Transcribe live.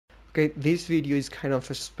Okay, this video is kind of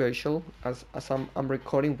special as I'm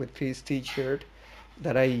recording with this t-shirt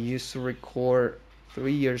that I used to record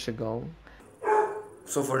 3 years ago.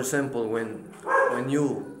 So, for example, when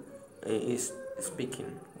you is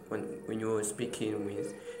speaking, when you are speaking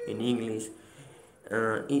with in English,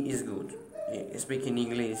 it is good. Speaking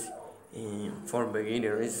English for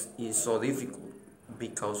beginners is so difficult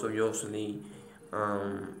because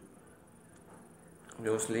um,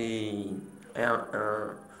 obviously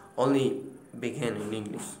only begin in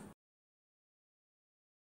English.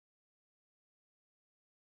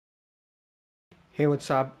 Hey,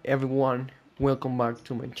 what's up, everyone? Welcome back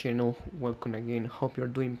to my channel. Welcome again. Hope you're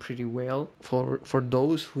doing pretty well. For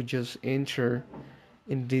those who just enter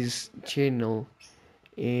in this channel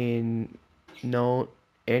and know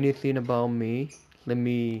anything about me, let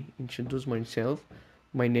me introduce myself.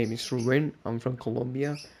 My name is Rubén. I'm from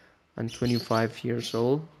Colombia. I'm 25 years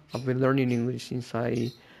old. I've been learning English since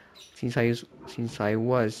I since I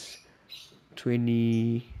was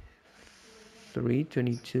 23,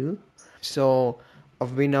 22. So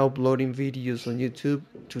I've been uploading videos on YouTube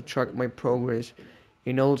to track my progress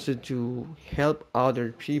and also to help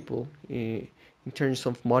other people in terms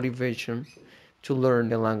of motivation to learn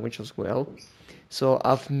the language as well. So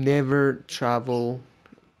I've never traveled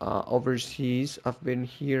overseas. I've been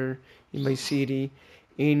here in my city,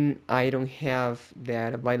 and I don't have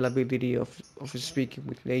that availability of speaking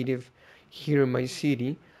with native here in my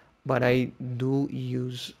city, but I do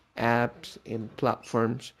use apps and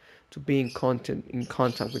platforms to be in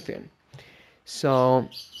contact with them. So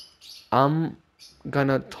I'm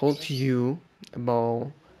gonna talk to you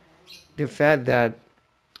about the fact that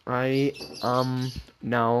I am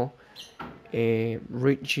now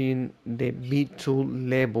reaching the B2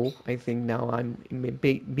 level. I think now I'm in the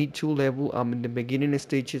B2 level. I'm in the beginning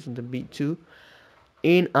stages of the B2,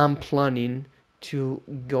 and I'm planning to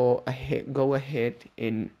go ahead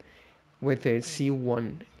and with a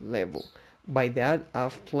C1 level. By that,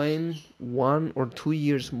 I've planned 1 or 2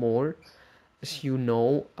 years more. As you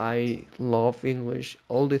know, I love English.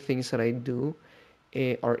 All the things that I do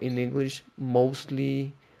are in English.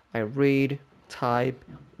 Mostly, I read, type,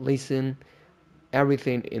 listen,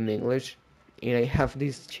 everything in English. And I have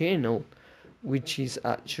this channel, which is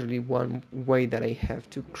actually one way that I have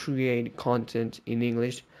to create content in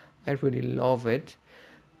English. I really love it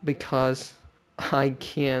because I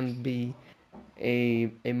can't be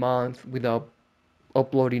a month without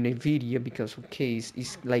uploading a video because okay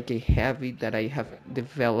it's like a habit that I have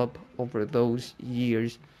developed over those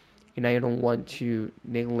years, and I don't want to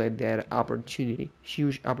neglect that opportunity,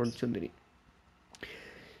 huge opportunity.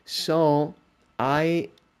 So I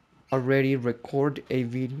already record a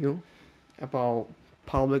video about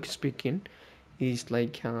public speaking. It's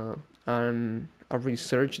like a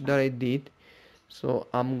research that I did. So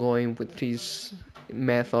I'm going with this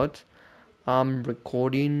method. I'm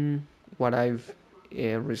recording what I've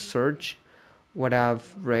researched, what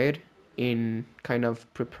I've read, in kind of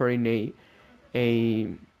preparing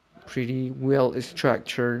a pretty well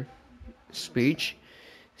structured speech.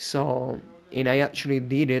 So, and I actually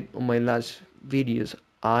did it on my last videos.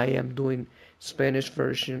 I am doing Spanish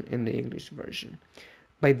version and the English version.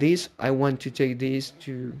 By this, I want to take this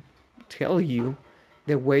to tell you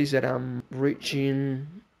the ways that I'm reaching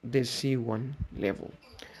the C1 level.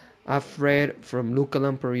 I've read from Luca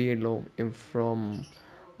Lampariello and from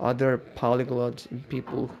other polyglots and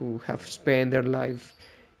people who have spent their life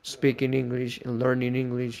speaking English and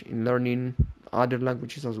learning other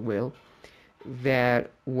languages as well,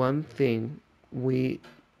 that one thing we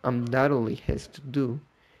undoubtedly has to do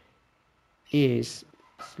is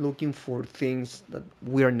looking for things that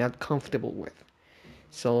we are not comfortable with.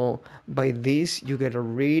 So by this, you gotta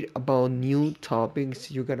read about new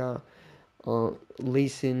topics. You gotta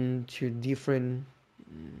listen to different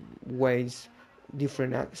ways,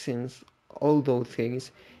 different accents, all those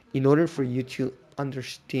things, in order for you to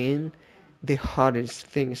understand the hardest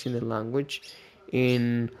things in the language.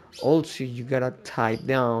 And also, you gotta type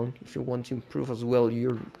down if you want to improve as well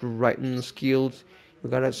your writing skills. You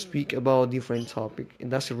gotta speak about different topic,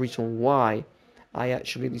 and that's the reason why I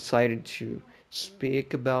actually decided to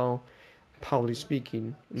speak about public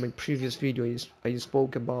speaking. In my previous video, I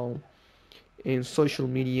spoke about in social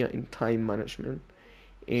media and time management.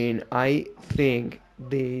 And I think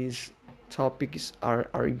these topics are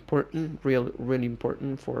important, really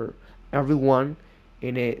important for everyone.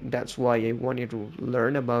 And that's why I wanted to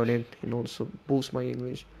learn about it and also boost my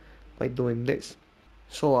English by doing this.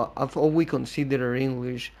 So I've always considered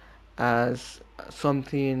English as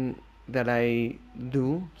something that I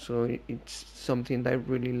do. So it's something that I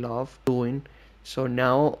really love doing. So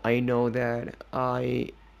now I know that I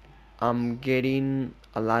I'm getting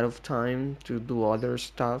a lot of time to do other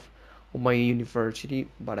stuff on my university,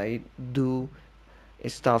 but I do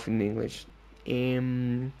stuff in English.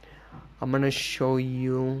 And I'm gonna show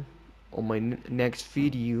you on my next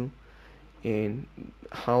video and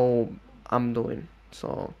how I'm doing.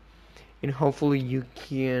 So, and hopefully you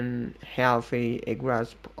can have a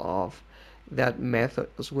grasp of that method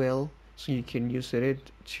as well, so you can use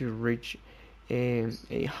it to reach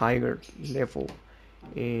a higher level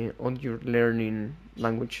on your learning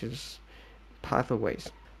languages pathways.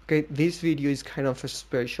 Okay, this video is kind of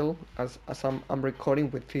special as I'm recording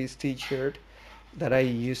with this teacher that I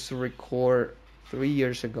used to record 3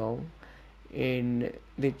 years ago, and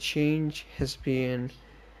the change has been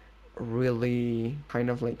really kind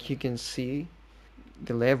of like you can see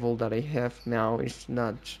the level that I have now is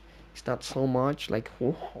not, it's not so much like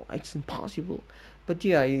oh it's impossible, but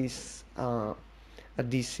yeah, it's a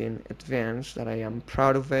decent advance that I am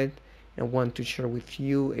proud of it and want to share with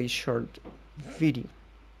you a short video.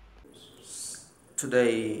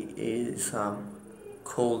 Today is a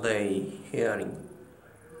cold day here in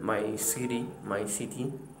my city.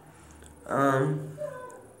 Um,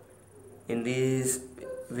 in this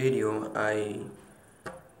video, I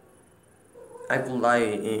would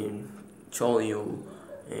like show you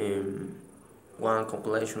um, one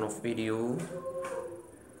compilation of video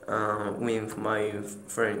with my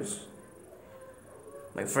friends.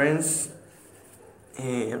 My friends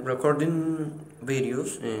recording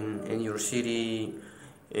videos in your city.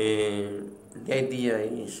 The idea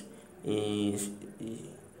is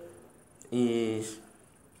is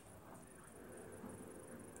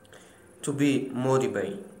to be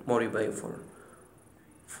motivated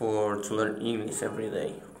for to learn English every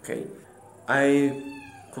day. Okay, I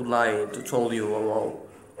could like to tell you about.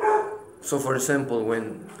 So, for example,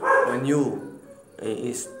 when you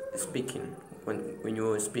is speaking when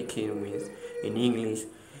you are speaking with in English,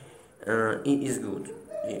 it is good.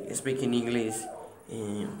 Speaking English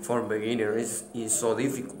for beginners is so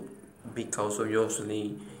difficult because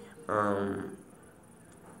um,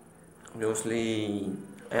 obviously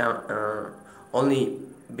only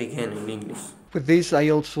begin in English. With this, I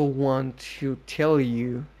also want to tell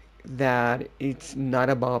you that it's not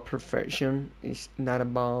about perfection. It's not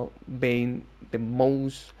about being the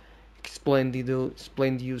most splendid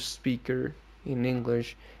speaker in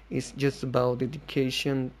English. It's just about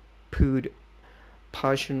dedication, put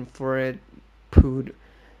passion for it, put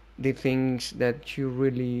the things that you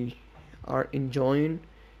really are enjoying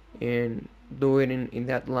and do it in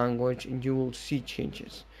that language, and you will see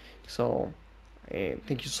changes. So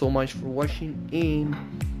thank you so much for watching, and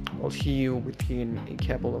I'll see you within a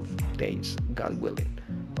couple of days, God willing.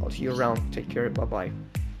 I'll see you around. Take care. Bye bye.